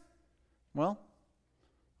dangerous? Well,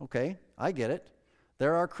 okay, I get it.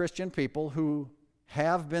 There are Christian people who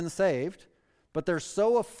have been saved, but they're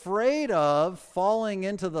so afraid of falling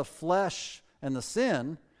into the flesh and the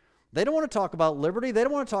sin, they don't want to talk about liberty. They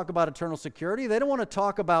don't want to talk about eternal security. They don't want to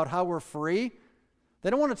talk about how we're free. They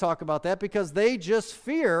don't want to talk about that because they just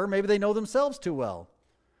fear, maybe they know themselves too well,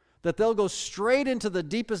 that they'll go straight into the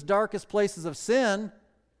deepest, darkest places of sin,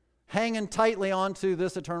 hanging tightly onto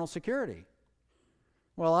this eternal security.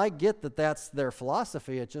 Well, I get that that's their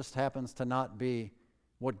philosophy. It just happens to not be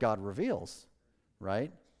what God reveals,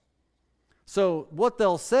 right? So what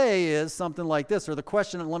they'll say is something like this, or the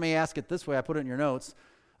question, and let me ask it this way, I put it in your notes.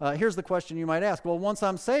 Here's the question you might ask. Well, once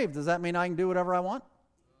I'm saved, does that mean I can do whatever I want?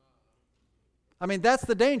 I mean, that's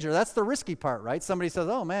the danger. That's the risky part, right? Somebody says,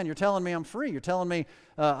 oh, man, you're telling me I'm free. You're telling me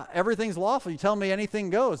everything's lawful. You're telling me anything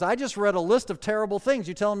goes. I just read a list of terrible things.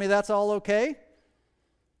 You telling me that's all okay?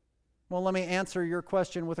 Well, let me answer your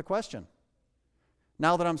question with a question.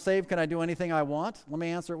 Now that I'm saved, can I do anything I want? Let me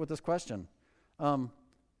answer it with this question.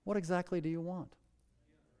 What exactly do you want?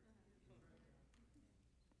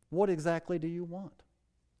 What exactly do you want,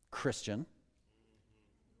 Christian?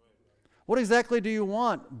 What exactly do you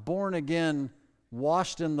want, born again,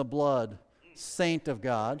 washed in the blood, saint of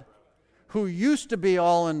God, who used to be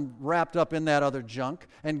all wrapped up in that other junk,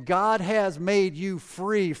 and God has made you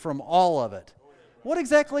free from all of it? What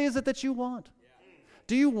exactly is it that you want?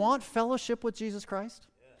 Do you want fellowship with Jesus Christ?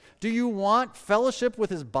 Do you want fellowship with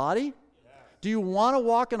his body? Do you want to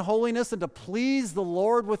walk in holiness and to please the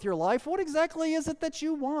Lord with your life? What exactly is it that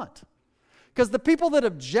you want? Because the people that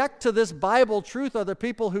object to this Bible truth are the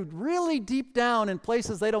people who really deep down in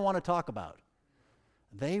places they don't want to talk about.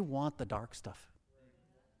 They want the dark stuff.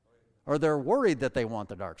 Or they're worried that they want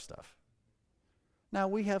the dark stuff. Now,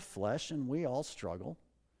 we have flesh and we all struggle.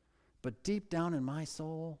 But deep down in my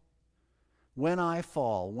soul, when I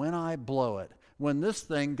fall, when I blow it, when this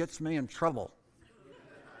thing gets me in trouble,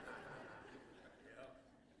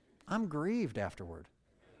 I'm grieved afterward.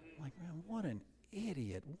 I'm like, man, what an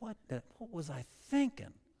idiot. What was I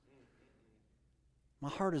thinking? My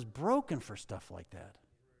heart is broken for stuff like that.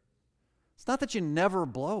 It's not that you never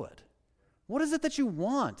blow it. What is it that you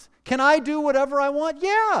want? Can I do whatever I want?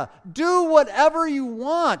 Yeah, do whatever you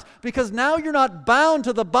want, because now you're not bound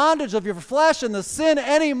to the bondage of your flesh and the sin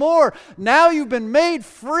anymore. Now you've been made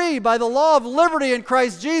free by the law of liberty in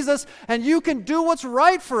Christ Jesus, and you can do what's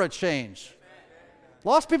right for a change.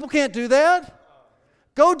 Lost people can't do that.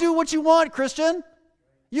 Go do what you want, Christian.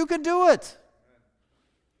 You can do it.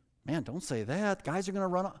 Man, don't say that. Guys are going to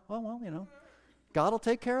run off. Well, God will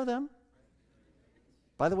take care of them.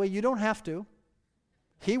 By the way, you don't have to.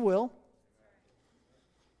 He will.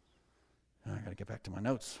 I got to get back to my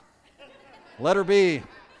notes. Letter B.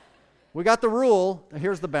 We got the rule.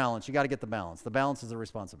 Here's the balance. You got to get the balance. The balance is the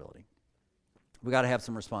responsibility. We got to have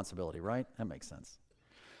some responsibility, right? That makes sense.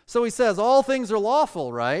 So he says, all things are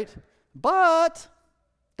lawful, right? But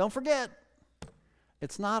don't forget,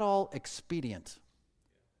 it's not all expedient.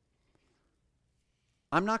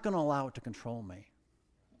 I'm not going to allow it to control me.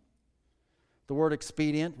 The word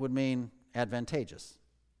expedient would mean advantageous.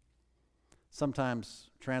 Sometimes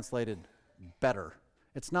translated better.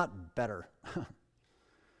 It's not better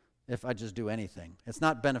if I just do anything. It's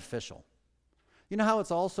not beneficial. You know how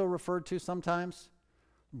it's also referred to sometimes?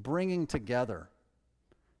 Bringing together.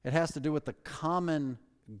 It has to do with the common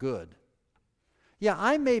good. Yeah,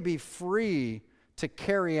 I may be free to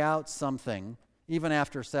carry out something even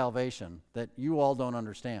after salvation that you all don't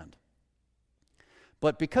understand.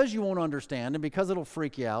 But because you won't understand, and because it'll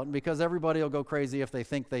freak you out, and because everybody will go crazy if they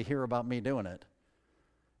think they hear about me doing it,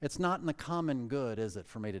 it's not in the common good, is it,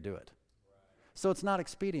 for me to do it? So it's not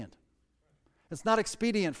expedient. It's not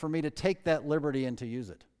expedient for me to take that liberty and to use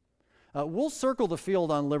it. We'll circle the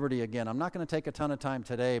field on liberty again. I'm not going to take a ton of time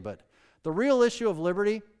today, but the real issue of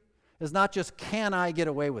liberty is not just can I get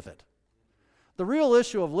away with it. The real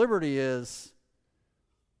issue of liberty is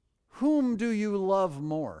whom do you love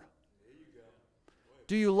more?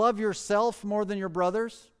 Do you love yourself more than your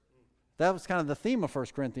brothers? That was kind of the theme of 1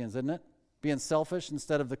 Corinthians, isn't it? Being selfish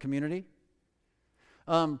instead of the community.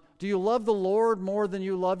 Do you love the Lord more than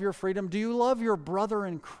you love your freedom? Do you love your brother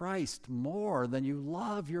in Christ more than you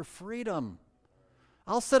love your freedom?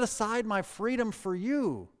 I'll set aside my freedom for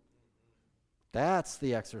you. That's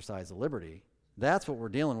the exercise of liberty. That's what we're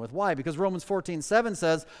dealing with. Why? Because Romans 14:7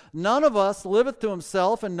 says, none of us liveth to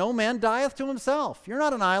himself, and no man dieth to himself. You're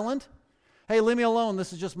not an island. Hey, leave me alone.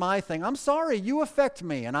 This is just my thing. I'm sorry. You affect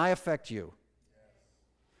me, and I affect you.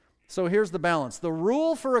 So here's the balance. The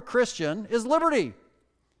rule for a Christian is liberty.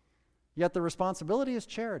 Yet the responsibility is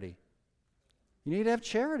charity. You need to have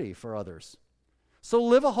charity for others. So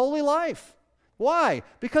live a holy life. Why?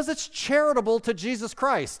 Because it's charitable to Jesus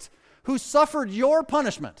Christ, who suffered your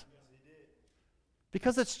punishment.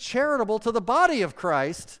 Because it's charitable to the body of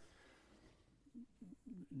Christ,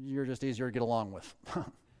 you're just easier to get along with.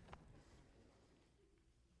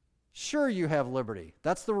 Sure, you have liberty.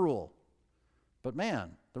 That's the rule. But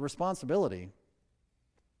man, the responsibility,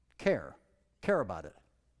 care about it.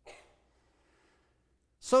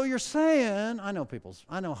 So you're saying, I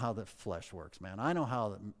know how the flesh works, man. I know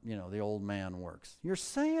how the old man works. You're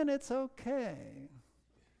saying it's okay.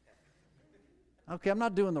 Okay, I'm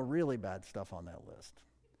not doing the really bad stuff on that list.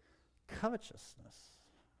 Covetousness,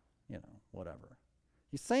 whatever.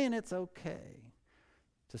 You're saying it's okay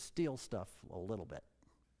to steal stuff a little bit.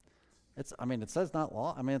 It says not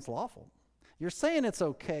law. It's lawful. You're saying it's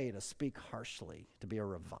okay to speak harshly, to be a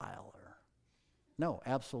reviler. No,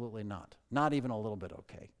 absolutely not. Not even a little bit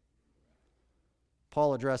okay.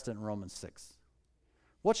 Paul addressed it in Romans 6.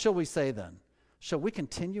 What shall we say then? Shall we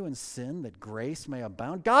continue in sin that grace may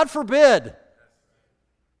abound? God forbid!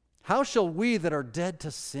 How shall we that are dead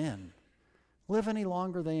to sin live any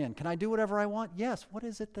longer therein? Can I do whatever I want? Yes. What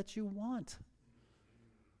is it that you want?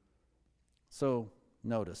 So,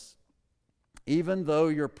 notice. Even though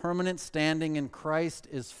your permanent standing in Christ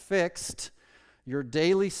is fixed, your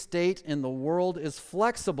daily state in the world is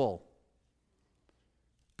flexible.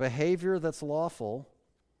 Behavior that's lawful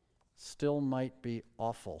still might be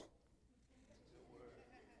awful.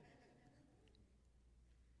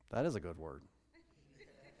 That is a good word.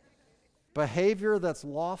 Behavior that's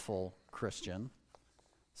lawful, Christian,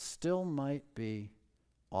 still might be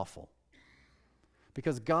awful.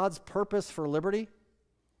 Because God's purpose for liberty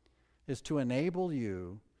is to enable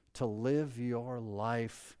you to live your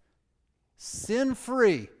life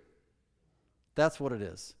sin-free. That's what it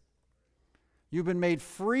is. You've been made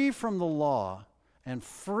free from the law and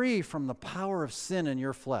free from the power of sin in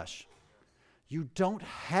your flesh. You don't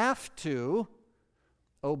have to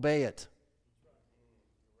obey it.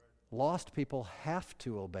 lost people have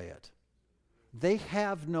to obey it. They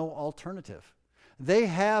have no alternative. They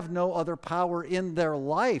have no other power in their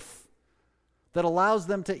life that allows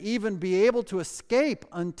them to even be able to escape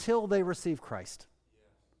until they receive Christ.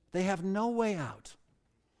 They have no way out.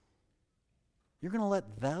 You're going to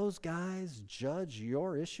let those guys judge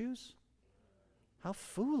your issues? How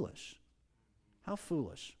foolish. How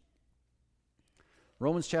foolish.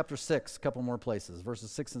 Romans chapter 6, a couple more places,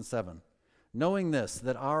 verses 6 and 7. Knowing this,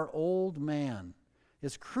 that our old man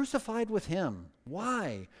is crucified with him.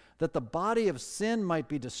 Why? That the body of sin might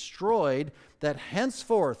be destroyed, that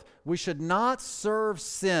henceforth we should not serve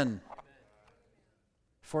sin.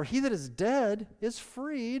 For he that is dead is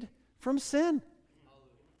freed from sin.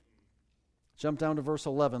 Jump down to verse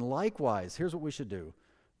 11. Likewise, here's what we should do.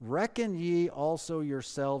 Reckon ye also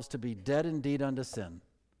yourselves to be dead indeed unto sin,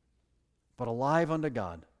 but alive unto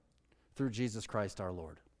God through Jesus Christ our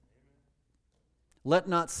Lord. Let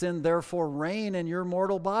not sin therefore reign in your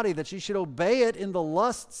mortal body, that ye should obey it in the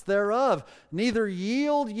lusts thereof. Neither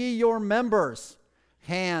yield ye your members,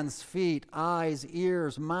 hands, feet, eyes,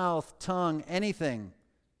 ears, mouth, tongue, anything.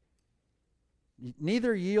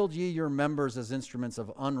 Neither yield ye your members as instruments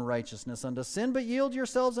of unrighteousness unto sin, but yield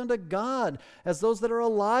yourselves unto God as those that are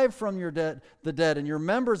alive from the dead, and your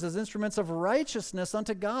members as instruments of righteousness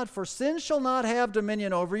unto God. For sin shall not have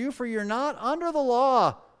dominion over you, for you're not under the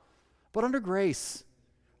law, but under grace.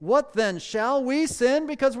 What then? Shall we sin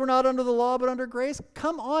because we're not under the law, but under grace?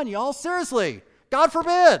 Come on, y'all. Seriously. God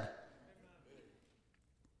forbid.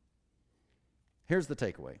 Here's the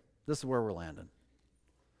takeaway. This is where we're landing.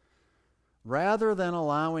 Rather than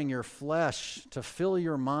allowing your flesh to fill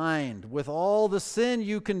your mind with all the sin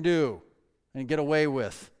you can do and get away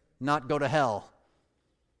with, not go to hell,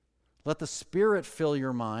 let the Spirit fill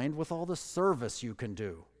your mind with all the service you can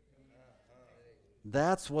do.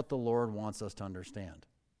 That's what the Lord wants us to understand.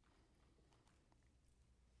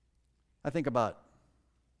 I think about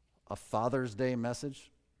a Father's Day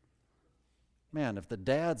message. Man, if the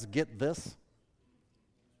dads get this,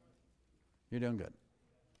 you're doing good.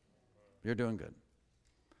 You're doing good.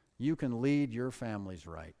 You can lead your families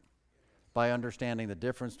right by understanding the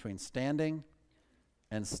difference between standing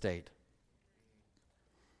and state.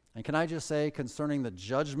 And can I just say, concerning the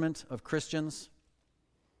judgment of Christians,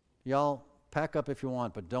 y'all pack up if you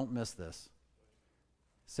want, but don't miss this.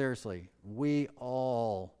 Seriously, we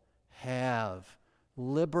all have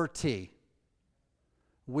liberty.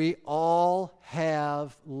 We all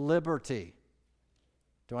have liberty.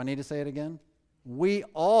 Do I need to say it again? We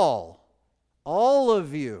all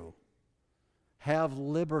of you have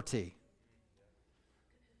liberty.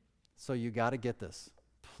 So you got to get this.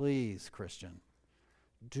 Please, Christian,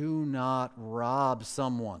 do not rob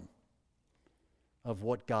someone of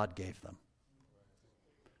what God gave them.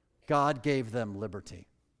 God gave them liberty.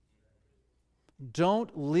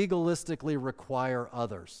 Don't legalistically require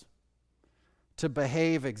others to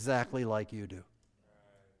behave exactly like you do.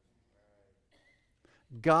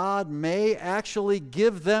 God may actually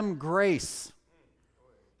give them grace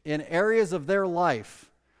in areas of their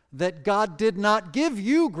life that God did not give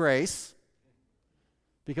you grace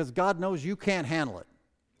because God knows you can't handle it.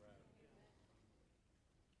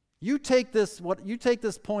 You take this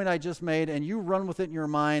point I just made and you run with it in your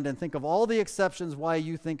mind and think of all the exceptions why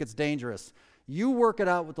you think it's dangerous. You work it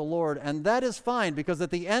out with the Lord, and that is fine because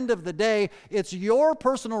at the end of the day, it's your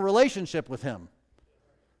personal relationship with Him.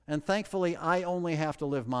 And thankfully, I only have to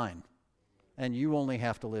live mine, and you only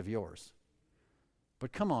have to live yours.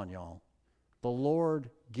 But come on, y'all. The Lord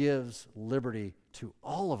gives liberty to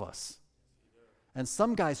all of us. And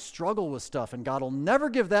some guys struggle with stuff, and God will never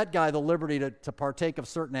give that guy the liberty to partake of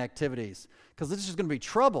certain activities because this is going to be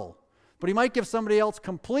trouble. But He might give somebody else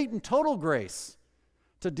complete and total grace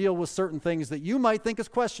to deal with certain things that you might think is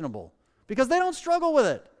questionable because they don't struggle with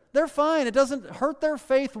it. They're fine. It doesn't hurt their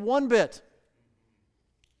faith one bit.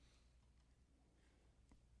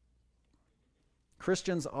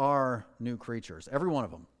 Christians are new creatures, every one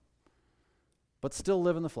of them, but still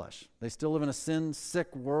live in the flesh. They still live in a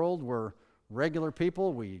sin-sick world. We're regular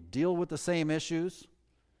people. We deal with the same issues.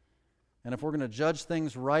 And if we're going to judge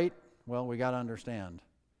things right, well, we got to understand.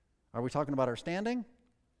 Are we talking about our standing,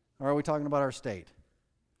 or are we talking about our state?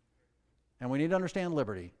 And we need to understand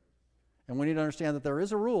liberty. And we need to understand that there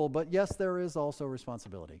is a rule, but yes, there is also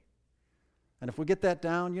responsibility. And if we get that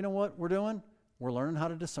down, you know what we're doing? We're learning how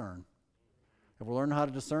to discern. If we're learning how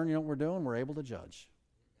to discern, you know what we're doing? We're able to judge.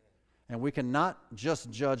 And we can not just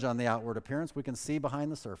judge on the outward appearance. We can see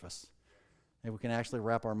behind the surface. And we can actually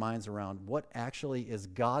wrap our minds around what actually is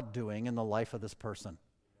God doing in the life of this person.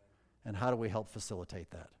 And how do we help facilitate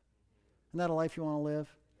that? Isn't that a life you want to live?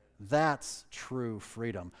 That's true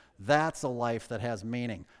freedom. That's a life that has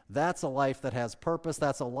meaning. That's a life that has purpose.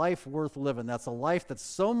 That's a life worth living. That's a life that's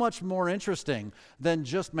so much more interesting than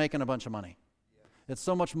just making a bunch of money. It's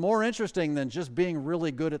so much more interesting than just being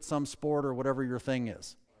really good at some sport or whatever your thing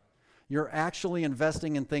is. You're actually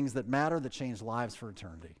investing in things that matter, that change lives for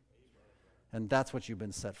eternity. And that's what you've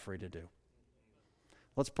been set free to do.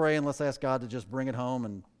 Let's pray and let's ask God to just bring it home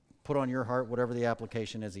and put on your heart whatever the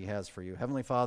application is He has for you. Heavenly Father,